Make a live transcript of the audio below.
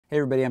Hey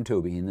everybody, I'm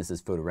Toby and this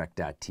is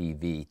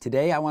PhotoRec.tv.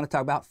 Today I want to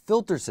talk about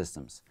filter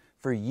systems.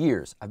 For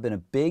years, I've been a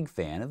big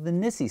fan of the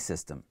Nisi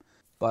system.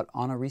 But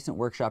on a recent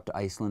workshop to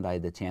Iceland, I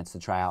had the chance to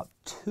try out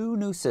two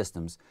new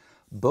systems,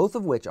 both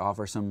of which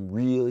offer some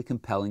really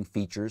compelling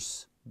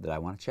features that I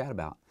want to chat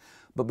about.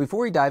 But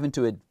before we dive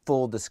into a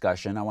full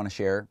discussion, I want to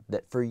share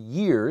that for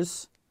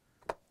years,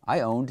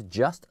 I owned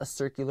just a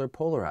circular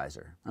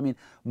polarizer. I mean,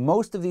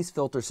 most of these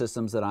filter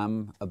systems that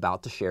I'm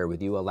about to share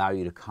with you allow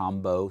you to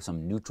combo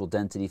some neutral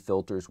density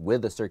filters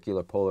with a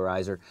circular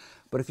polarizer.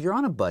 But if you're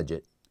on a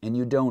budget and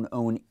you don't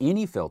own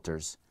any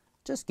filters,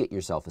 just get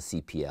yourself a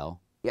CPL.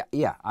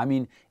 I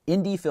mean,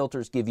 ND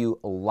filters give you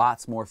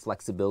lots more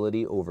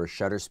flexibility over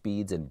shutter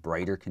speeds and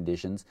brighter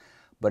conditions.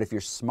 But if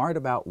you're smart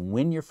about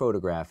when you're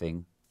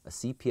photographing, a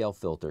CPL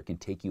filter can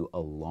take you a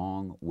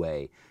long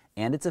way,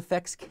 and its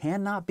effects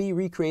cannot be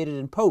recreated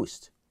in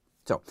post.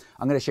 So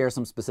I'm going to share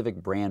some specific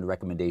brand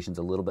recommendations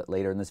a little bit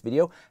later in this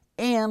video,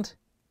 and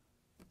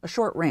a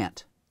short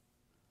rant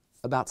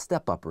about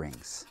step-up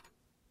rings.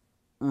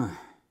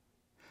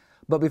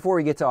 But before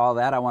we get to all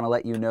that, I want to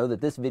let you know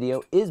that this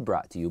video is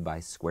brought to you by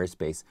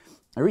Squarespace.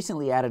 I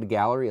recently added a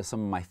gallery of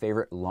some of my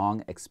favorite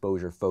long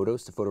exposure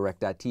photos to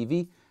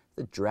PhotoRec.tv.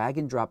 The drag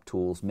and drop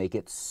tools make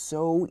it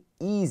so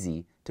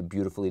easy to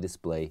beautifully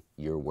display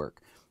your work.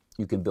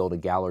 You can build a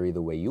gallery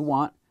the way you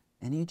want,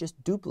 and you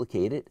just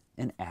duplicate it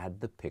and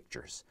add the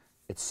pictures.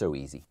 It's so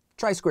easy.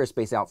 Try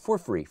Squarespace out for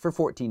free for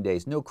 14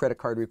 days, no credit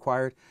card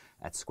required,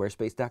 at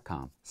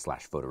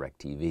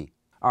squarespace.com/PhotoRecTV.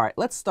 All right,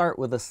 let's start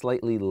with a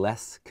slightly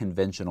less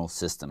conventional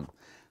system,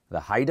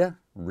 the Haida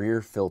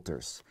rear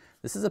filters.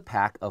 This is a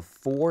pack of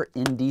 4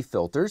 ND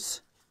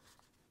filters.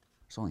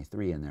 There's only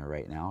 3 in there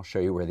right now. I'll show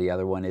you where the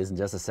other one is in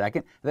just a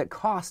second. That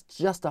costs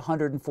just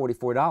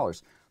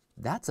 $144.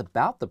 That's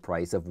about the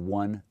price of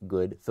one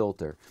good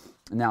filter.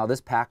 Now,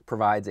 this pack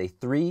provides a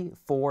 3,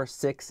 4,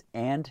 6,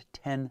 and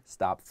 10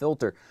 stop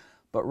filter.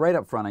 But right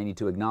up front, I need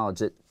to acknowledge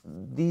that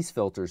these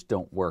filters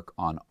don't work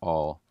on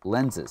all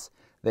lenses.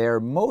 They are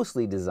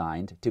mostly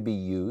designed to be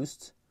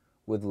used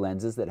with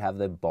lenses that have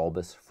the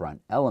bulbous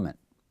front element,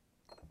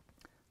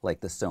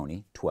 like the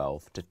Sony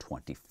 12 to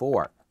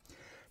 24.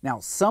 Now,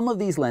 some of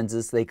these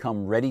lenses, they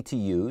come ready to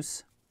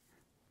use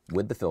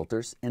with the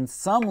filters, and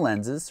some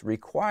lenses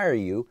require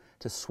you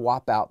to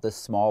swap out the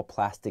small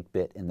plastic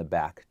bit in the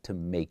back to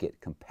make it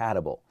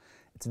compatible.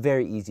 It's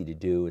very easy to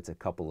do. It's a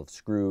couple of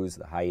screws.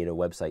 The Haida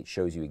website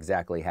shows you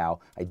exactly how.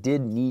 I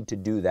did need to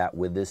do that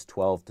with this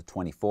 12 to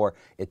 24.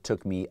 It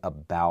took me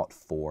about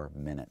 4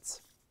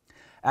 minutes.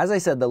 As I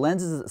said, the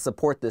lenses that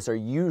support this are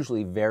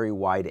usually very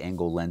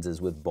wide-angle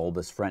lenses with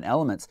bulbous front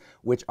elements,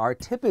 which are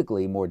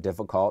typically more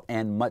difficult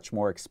and much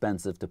more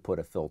expensive to put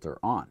a filter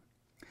on.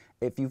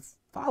 If you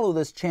follow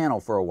this channel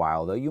for a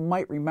while, though, you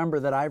might remember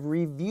that I've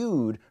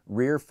reviewed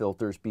rear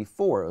filters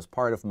before. It was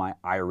part of my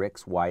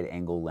IRIX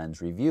wide-angle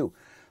lens review.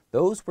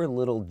 Those were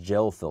little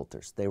gel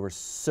filters. They were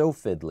so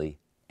fiddly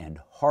and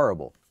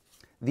horrible.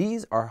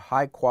 These are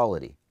high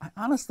quality. I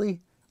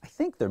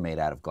think they're made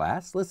out of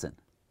glass. Listen.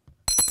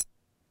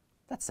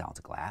 That sounds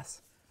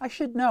glass. I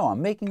should know.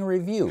 I'm making a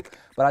review.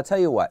 But I'll tell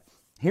you what.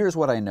 Here's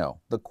what I know.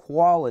 The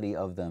quality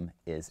of them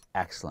is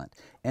excellent.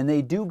 And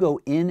they do go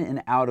in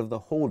and out of the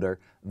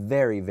holder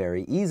very,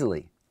 very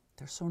easily.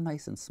 They're so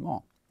nice and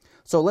small.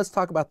 So let's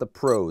talk about the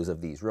pros of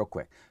these real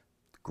quick.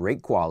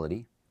 Great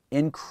quality.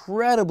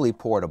 Incredibly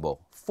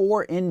portable.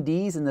 4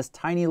 NDs in this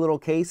tiny little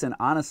case. And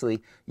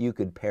honestly, you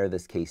could pare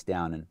this case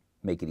down and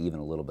make it even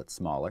a little bit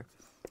smaller.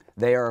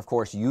 They are, of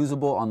course,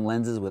 usable on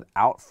lenses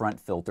without front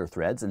filter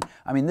threads. And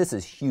I mean, this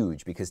is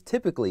huge because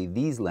typically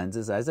these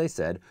lenses, as I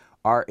said,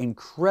 are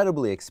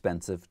incredibly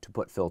expensive to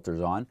put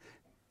filters on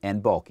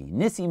and bulky.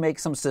 Nisi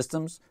makes some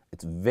systems.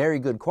 It's very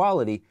good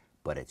quality,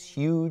 but it's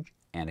huge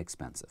and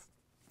expensive.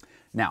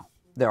 Now,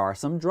 there are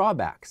some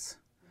drawbacks.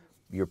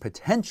 You're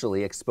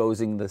potentially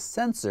exposing the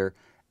sensor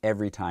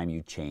every time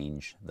you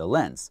change the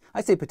lens.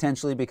 I say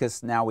potentially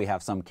because now we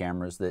have some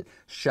cameras that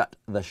shut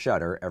the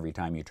shutter every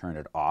time you turn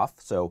it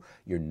off, so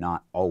you're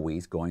not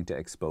always going to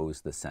expose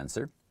the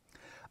sensor.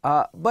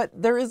 But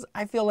there is,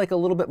 I feel like, a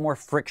little bit more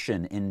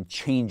friction in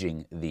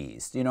changing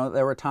these. You know,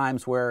 there were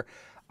times where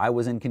I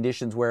was in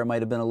conditions where it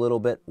might have been a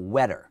little bit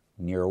wetter,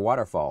 near a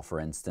waterfall, for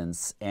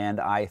instance, and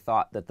I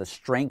thought that the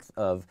strength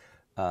of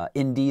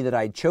ND that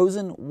I'd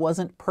chosen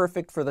wasn't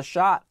perfect for the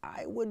shot.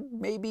 I would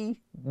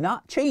maybe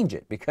not change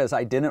it because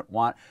I didn't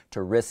want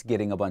to risk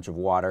getting a bunch of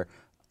water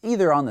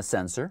either on the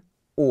sensor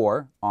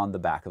or on the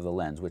back of the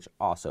lens, which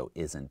also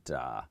isn't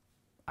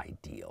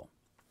ideal.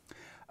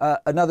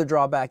 Another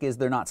drawback is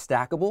they're not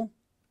stackable,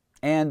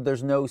 and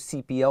there's no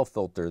CPL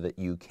filter that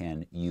you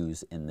can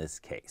use in this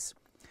case.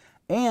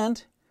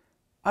 And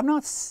I'm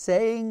not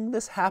saying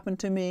this happened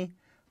to me,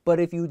 but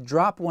if you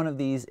drop one of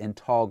these in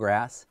tall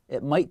grass,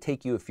 it might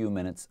take you a few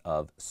minutes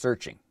of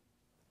searching.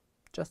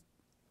 Just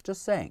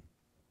saying.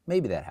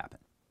 Maybe that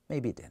happened.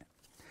 Maybe it didn't.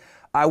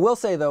 I will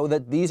say, though,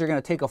 that these are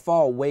going to take a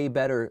fall way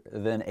better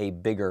than a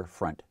bigger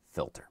front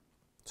filter.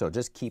 So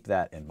just keep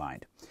that in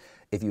mind.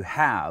 If you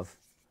have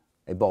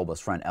a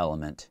bulbous front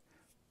element,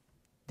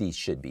 these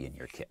should be in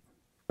your kit.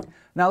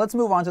 Now let's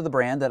move on to the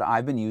brand that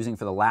I've been using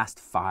for the last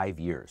 5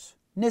 years,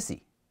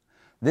 Nisi.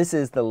 This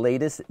is the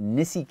latest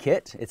Nisi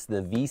Kit. It's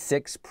the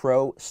V6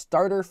 Pro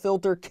Starter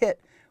Filter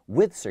Kit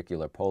with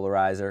circular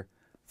polarizer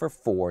for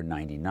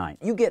 $4.99.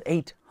 You get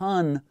a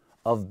ton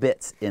of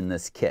bits in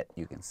this kit,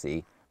 you can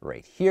see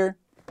right here.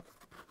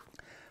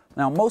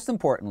 Now, most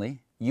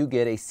importantly, you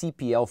get a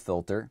CPL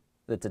filter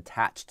that's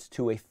attached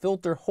to a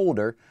filter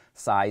holder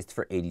sized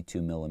for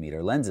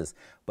 82mm lenses.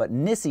 But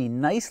Nisi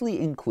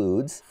nicely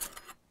includes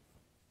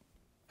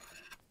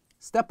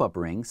step-up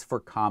rings for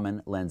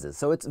common lenses.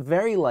 So it's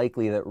very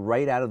likely that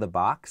right out of the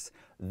box,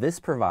 this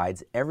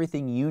provides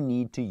everything you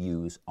need to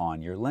use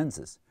on your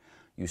lenses.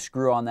 You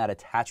screw on that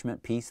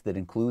attachment piece that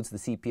includes the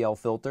CPL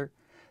filter,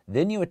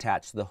 then you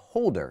attach the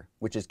holder,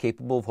 which is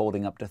capable of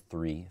holding up to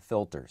 3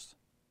 filters.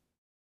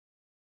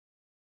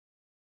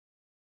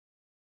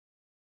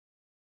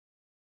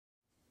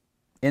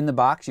 In the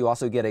box, you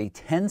also get a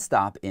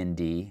 10-stop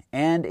ND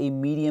and a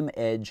medium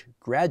edge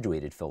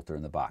graduated filter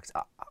in the box.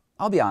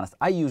 I'll be honest,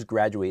 I use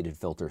graduated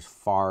filters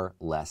far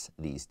less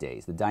these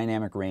days. The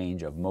dynamic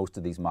range of most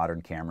of these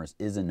modern cameras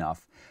is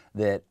enough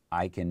that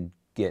I can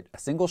get a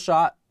single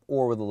shot,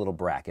 or with a little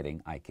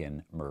bracketing, I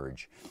can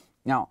merge.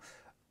 Now,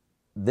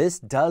 this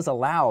does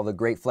allow the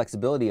great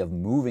flexibility of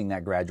moving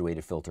that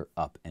graduated filter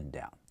up and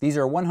down. These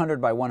are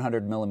 100 by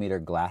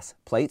 100mm glass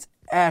plates,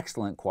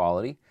 excellent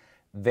quality,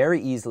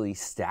 very easily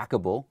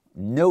stackable,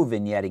 no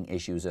vignetting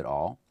issues at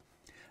all.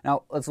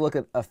 Now, let's look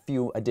at a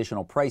few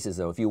additional prices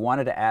though. If you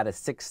wanted to add a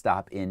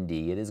 6-stop ND,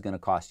 it is going to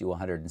cost you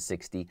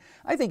 $160.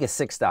 I think a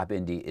 6-stop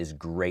ND is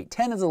great.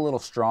 10 is a little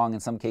strong in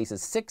some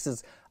cases. 6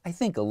 is, I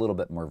think, a little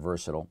bit more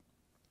versatile.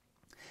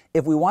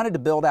 If we wanted to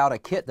build out a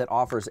kit that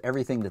offers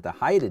everything that the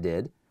Haida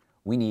did,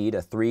 we need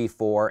a 3,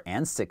 4,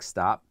 and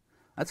 6-stop.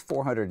 That's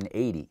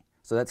 $480.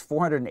 So that's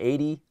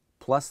 $480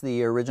 plus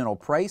the original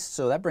price,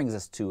 so that brings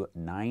us to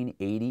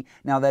 $980.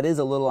 Now that is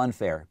a little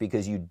unfair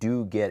because you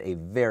do get a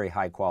very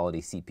high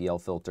quality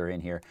CPL filter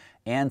in here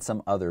and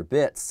some other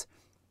bits.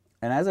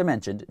 And as I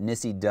mentioned,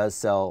 Nisi does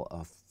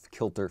sell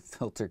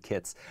filter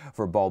kits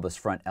for bulbous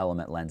front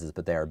element lenses,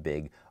 but they are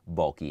big,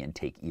 bulky, and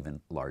take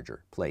even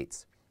larger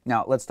plates.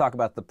 Now let's talk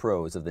about the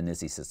pros of the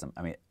Nisi system.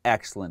 I mean,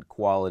 excellent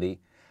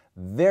quality,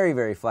 very,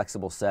 very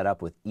flexible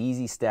setup with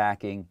easy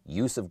stacking,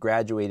 use of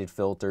graduated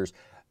filters,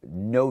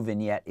 no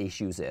vignette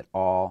issues at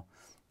all.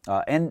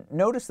 And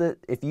notice that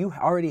if you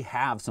already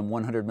have some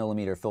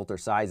 100mm filter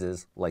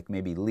sizes, like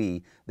maybe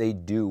Lee, they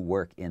do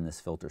work in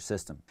this filter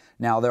system.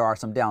 Now there are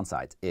some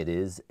downsides. It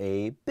is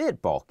a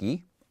bit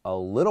bulky, a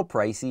little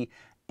pricey,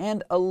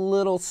 and a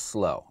little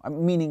slow,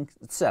 meaning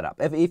setup.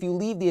 If you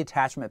leave the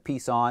attachment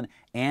piece on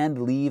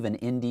and leave an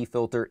ND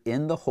filter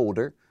in the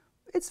holder,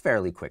 it's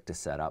fairly quick to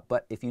set up,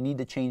 but if you need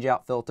to change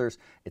out filters,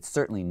 it's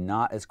certainly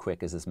not as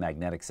quick as this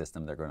magnetic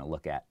system they're going to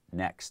look at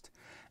next.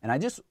 And I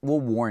just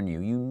will warn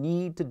you, you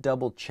need to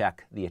double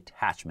check the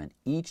attachment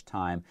each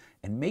time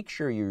and make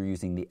sure you're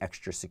using the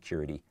extra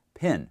security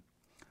pin.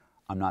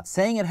 I'm not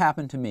saying it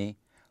happened to me,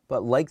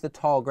 but like the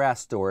tall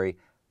grass story,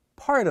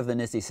 part of the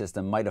Nisi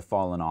system might have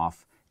fallen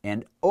off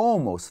and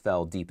almost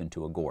fell deep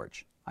into a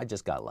gorge. I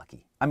just got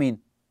lucky. I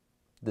mean,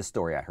 the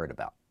story I heard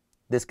about.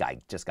 This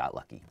guy just got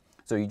lucky.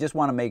 So you just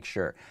want to make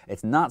sure.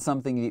 It's not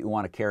something that you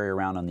want to carry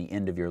around on the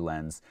end of your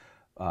lens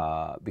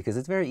because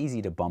it's very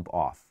easy to bump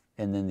off.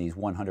 And then these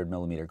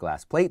 100mm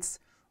glass plates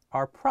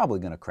are probably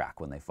going to crack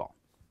when they fall.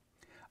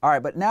 All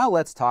right, but now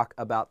let's talk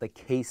about the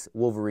Kase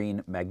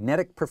Wolverine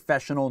Magnetic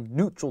Professional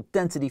Neutral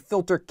Density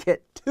Filter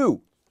Kit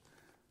 2.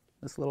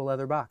 This little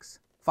leather box,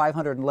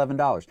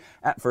 $511.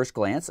 At first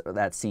glance,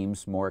 that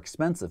seems more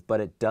expensive,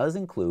 but it does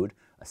include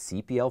a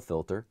CPL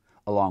filter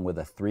along with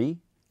a 3,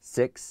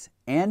 6,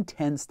 and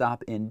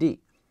 10-stop ND.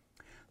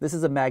 This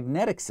is a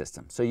magnetic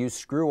system, so you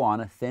screw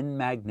on a thin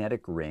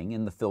magnetic ring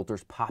and the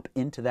filters pop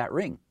into that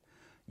ring.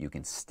 You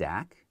can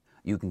stack,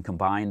 you can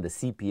combine the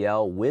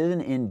CPL with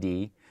an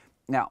ND.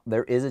 Now,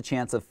 there is a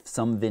chance of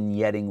some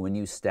vignetting when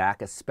you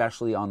stack,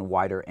 especially on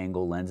wider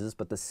angle lenses,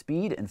 but the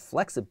speed and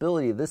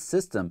flexibility of this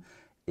system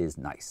is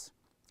nice.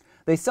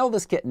 They sell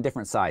this kit in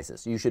different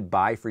sizes. You should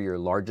buy for your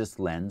largest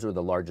lens or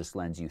the largest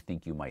lens you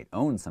think you might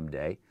own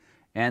someday.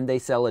 And they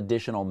sell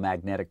additional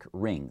magnetic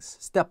rings,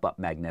 step-up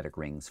magnetic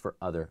rings for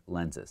other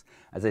lenses.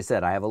 As I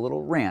said, I have a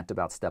little rant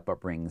about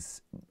step-up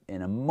rings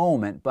in a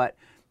moment, but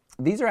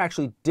these are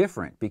actually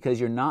different because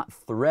you're not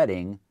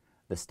threading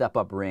the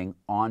step-up ring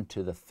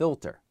onto the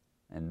filter.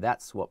 And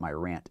that's what my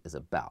rant is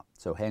about.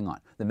 So hang on.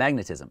 The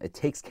magnetism, it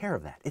takes care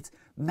of that.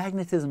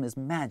 Magnetism is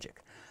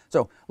magic.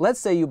 So let's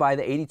say you buy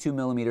the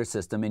 82mm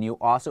system and you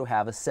also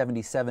have a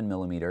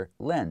 77mm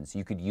lens.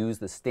 You could use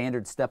the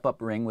standard step-up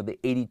ring with the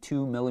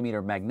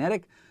 82mm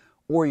magnetic,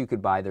 or you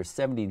could buy their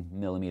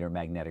 70mm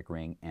magnetic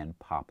ring and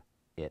pop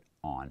it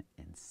on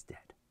instead.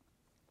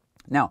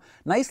 Now,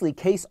 nicely,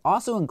 Kase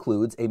also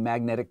includes a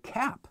magnetic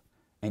cap,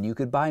 and you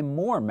could buy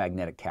more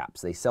magnetic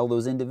caps. They sell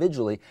those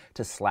individually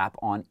to slap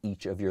on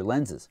each of your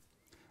lenses.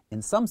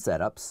 In some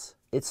setups,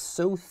 it's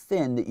so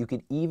thin that you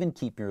could even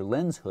keep your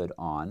lens hood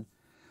on,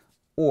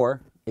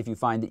 or if you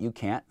find that you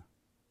can't,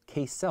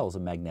 Kase sells a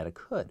magnetic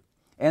hood.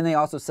 And they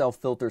also sell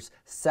filters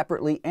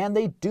separately, and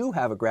they do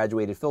have a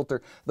graduated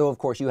filter, though of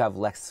course you have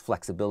less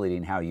flexibility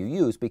in how you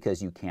use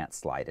because you can't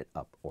slide it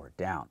up or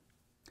down.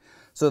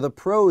 So the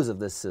pros of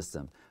this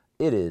system: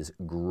 it is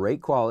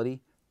great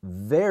quality,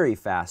 very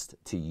fast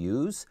to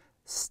use,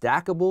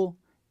 stackable,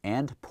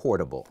 and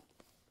portable.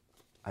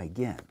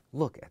 Again,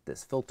 look at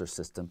this filter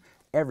system.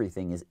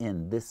 Everything is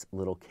in this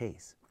little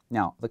case.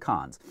 Now, the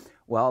cons.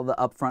 Well, the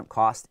upfront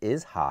cost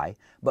is high,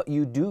 but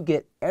you do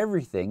get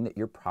everything that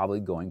you're probably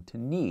going to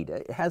need.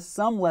 It has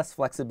some less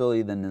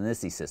flexibility than the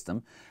Nisi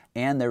system,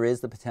 and there is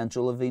the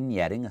potential of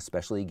vignetting,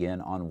 especially again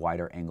on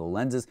wider angle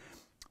lenses,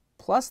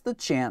 plus the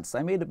chance,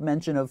 I made a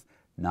mention of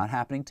not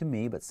happening to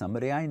me, but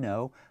somebody I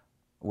know,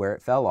 where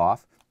it fell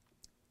off.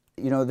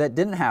 You know, that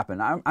didn't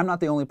happen. I'm not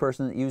the only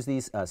person that used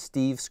these.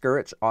 Steve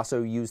Skurich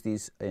also used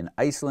these in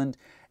Iceland,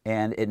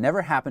 and it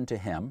never happened to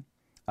him.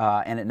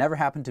 And it never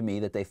happened to me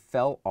that they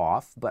fell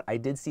off, but I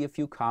did see a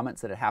few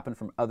comments that it happened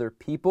from other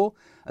people,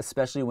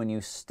 especially when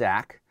you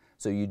stack.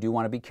 So you do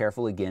want to be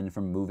careful again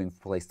from moving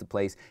place to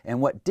place. And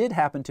what did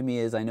happen to me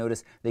is I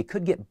noticed they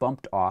could get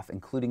bumped off,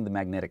 including the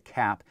magnetic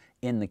cap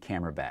in the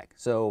camera bag.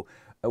 So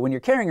when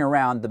you're carrying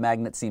around, the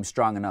magnet seems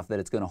strong enough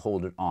that it's going to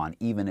hold it on,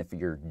 even if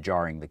you're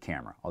jarring the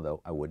camera, although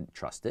I wouldn't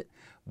trust it,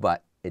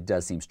 but it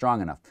does seem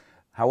strong enough.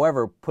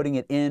 However, putting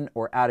it in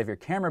or out of your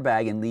camera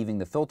bag and leaving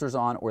the filters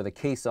on or the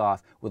case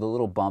off with a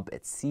little bump,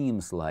 it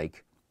seems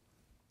like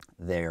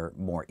they're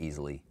more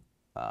easily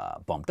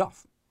bumped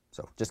off.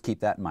 So just keep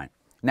that in mind.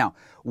 Now,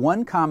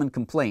 one common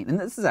complaint, and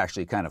this is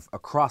actually kind of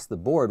across the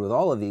board with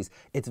all of these,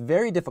 it's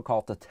very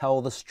difficult to tell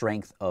the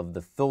strength of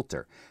the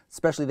filter,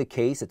 especially the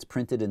case. It's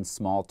printed in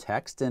small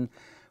text, and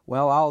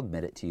well, I'll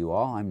admit it to you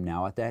all, I'm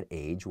now at that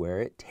age where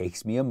it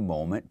takes me a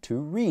moment to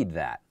read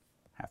that.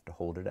 I have to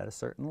hold it at a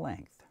certain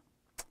length.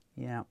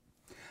 Yeah.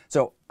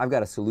 So I've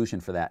got a solution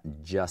for that in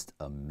just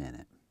a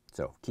minute.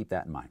 So keep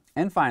that in mind.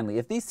 And finally,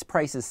 if these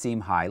prices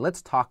seem high,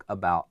 let's talk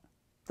about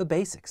the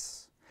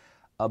basics.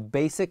 A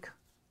basic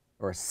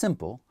or a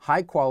simple,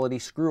 high-quality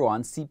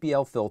screw-on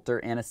CPL filter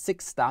and a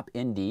 6-stop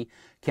ND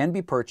can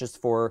be purchased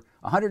for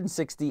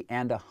 $160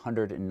 and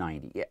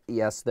 $190.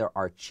 Yes, there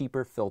are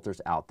cheaper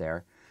filters out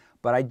there,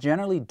 but I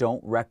generally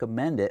don't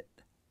recommend it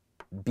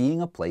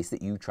being a place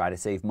that you try to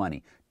save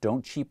money.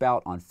 Don't cheap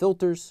out on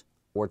filters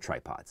or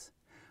tripods.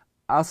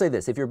 I'll say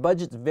this, if your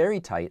budget's very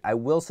tight, I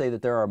will say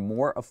that there are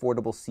more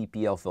affordable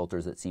CPL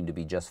filters that seem to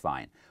be just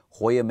fine.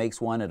 Hoya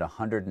makes one at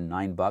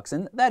 $109,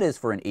 and that is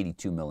for an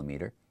 82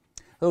 millimeter.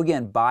 So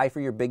again, buy for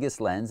your biggest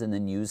lens and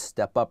then use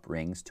step-up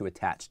rings to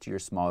attach to your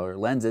smaller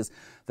lenses.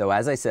 Though,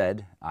 as I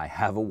said, I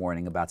have a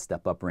warning about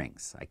step-up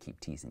rings. I keep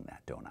teasing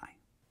that, don't I?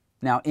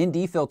 Now,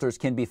 ND filters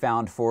can be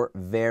found for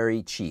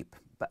very cheap,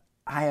 but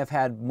I have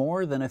had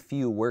more than a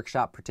few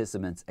workshop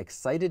participants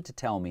excited to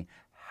tell me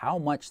how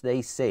much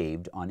they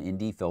saved on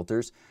ND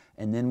filters,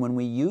 and then when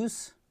we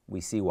use, we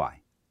see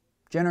why.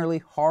 Generally,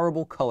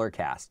 horrible color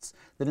casts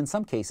that in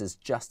some cases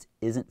just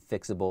isn't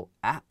fixable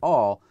at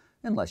all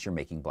unless you're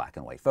making black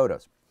and white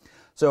photos.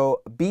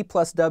 So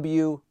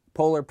B+W,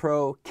 Polar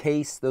Pro,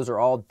 Kase, those are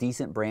all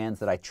decent brands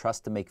that I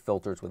trust to make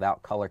filters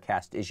without color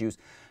cast issues.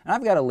 And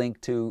I've got a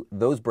link to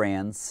those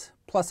brands,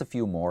 plus a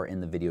few more in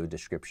the video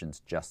descriptions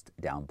just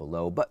down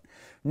below. But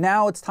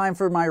now it's time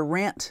for my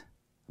rant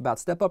about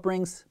step-up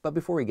rings. But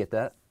before we get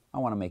that, I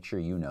want to make sure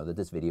you know that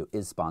this video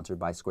is sponsored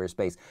by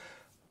Squarespace.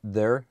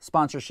 Their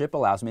sponsorship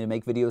allows me to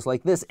make videos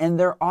like this, and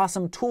their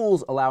awesome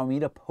tools allow me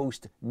to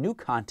post new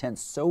content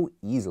so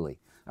easily.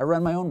 I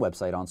run my own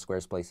website on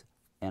Squarespace,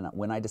 and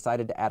when I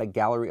decided to add a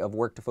gallery of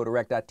work to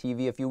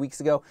photorec.tv a few weeks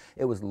ago,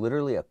 it was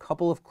literally a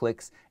couple of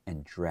clicks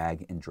and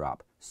drag and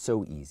drop.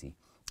 So easy.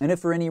 And if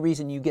for any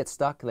reason you get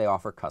stuck, they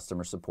offer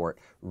customer support.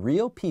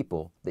 Real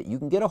people that you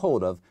can get a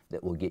hold of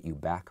that will get you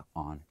back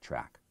on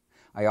track.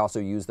 I also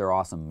use their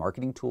awesome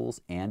marketing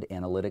tools and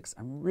analytics.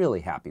 I'm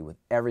really happy with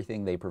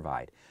everything they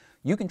provide.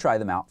 You can try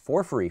them out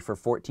for free for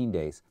 14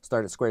 days.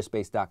 Start at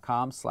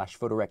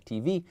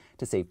squarespace.com/photorectv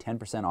to save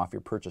 10% off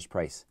your purchase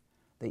price.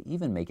 They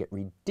even make it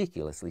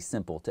ridiculously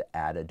simple to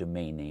add a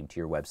domain name to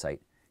your website.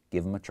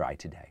 Give them a try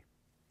today.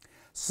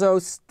 So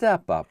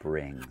step-up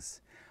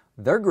rings.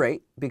 They're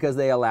great because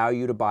they allow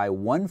you to buy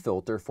one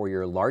filter for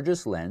your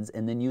largest lens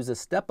and then use a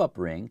step-up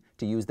ring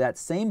to use that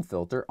same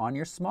filter on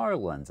your smaller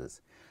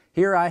lenses.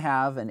 Here I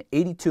have an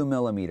 82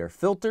 millimeter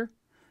filter,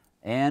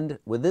 and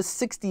with this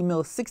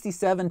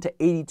 67 to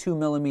 82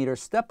 millimeter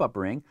step-up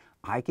ring,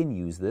 I can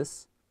use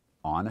this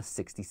on a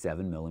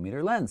 67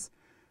 millimeter lens.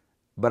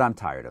 But I'm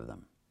tired of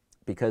them,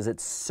 because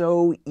it's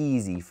so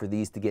easy for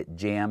these to get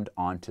jammed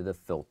onto the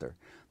filter.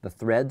 The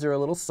threads are a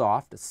little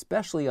soft,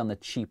 especially on the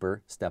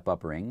cheaper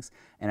step-up rings,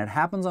 and it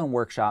happens on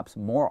workshops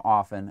more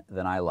often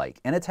than I like.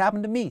 And it's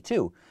happened to me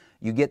too.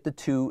 You get the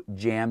two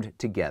jammed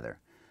together.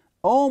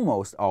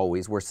 Almost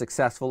always we're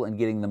successful in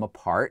getting them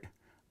apart,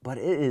 but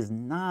it is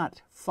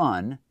not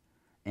fun,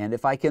 and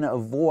if I can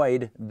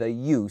avoid the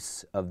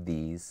use of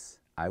these,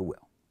 I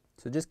will.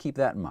 So just keep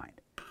that in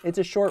mind. It's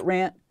a short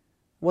rant.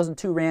 Wasn't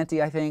too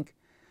ranty, I think.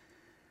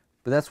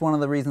 But that's one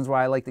of the reasons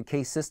why I like the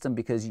Kase system,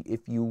 because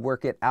if you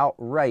work it out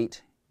right,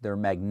 their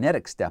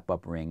magnetic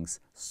step-up rings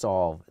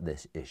solve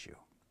this issue.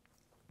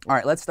 All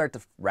right, let's start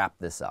to wrap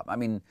this up. I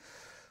mean,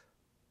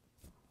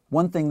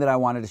 one thing that I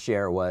wanted to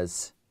share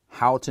was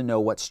how to know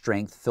what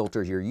strength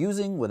filters you're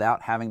using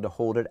without having to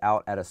hold it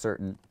out at a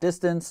certain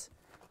distance.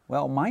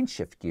 Well,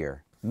 Mindshift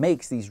Gear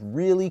makes these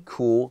really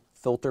cool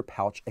filter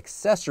pouch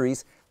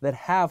accessories that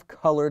have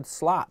colored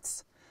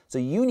slots. So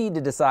you need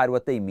to decide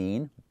what they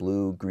mean: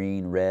 blue,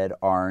 green, red,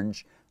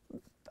 orange,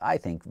 I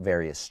think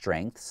various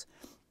strengths.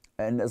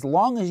 And as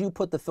long as you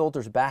put the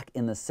filters back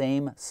in the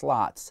same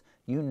slots,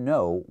 you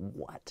know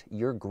what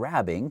you're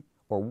grabbing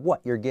or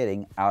what you're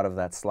getting out of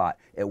that slot.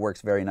 It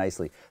works very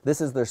nicely. This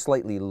is their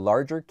slightly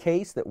larger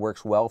case that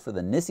works well for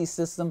the Nisi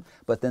system,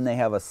 but then they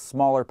have a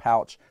smaller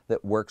pouch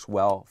that works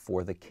well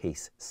for the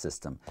Kase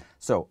system.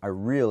 So I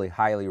really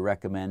highly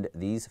recommend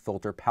these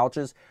filter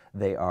pouches.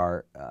 They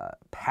are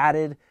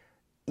padded,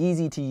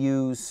 easy to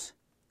use,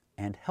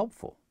 and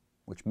helpful,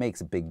 which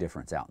makes a big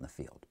difference out in the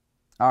field.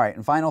 All right,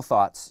 and final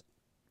thoughts.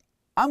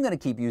 I'm going to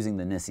keep using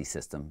the Nisi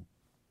system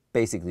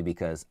basically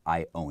because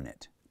I own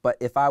it. But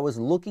if I was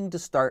looking to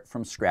start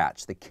from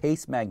scratch, the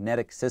Kase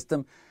magnetic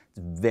system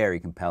is very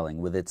compelling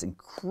with its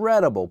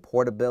incredible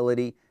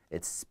portability,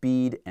 its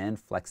speed, and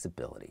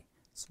flexibility.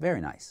 It's very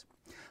nice.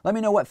 Let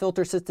me know what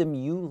filter system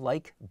you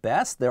like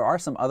best. There are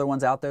some other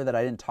ones out there that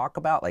I didn't talk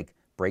about, like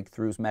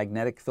Breakthrough's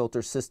magnetic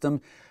filter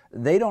system.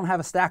 They don't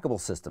have a stackable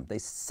system. They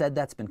said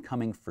that's been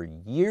coming for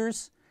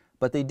years,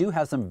 but they do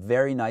have some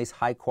very nice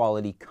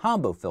high-quality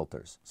combo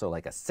filters. So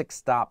like a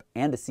 6-stop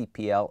and a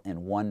CPL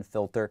in one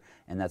filter,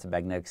 and that's a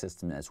magnetic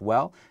system as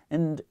well.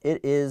 And it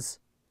is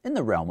in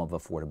the realm of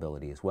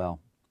affordability as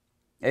well.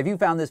 If you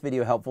found this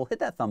video helpful, hit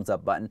that thumbs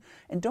up button,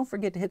 and don't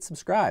forget to hit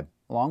subscribe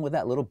along with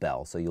that little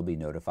bell so you'll be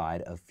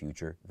notified of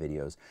future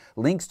videos.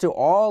 Links to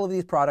all of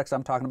these products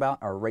I'm talking about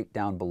are right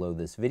down below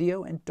this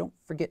video, and don't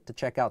forget to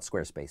check out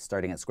Squarespace,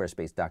 starting at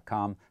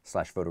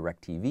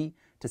squarespace.com/photorectv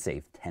to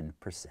save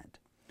 10%.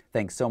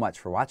 Thanks so much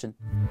for watching.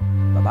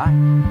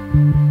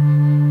 Bye-bye.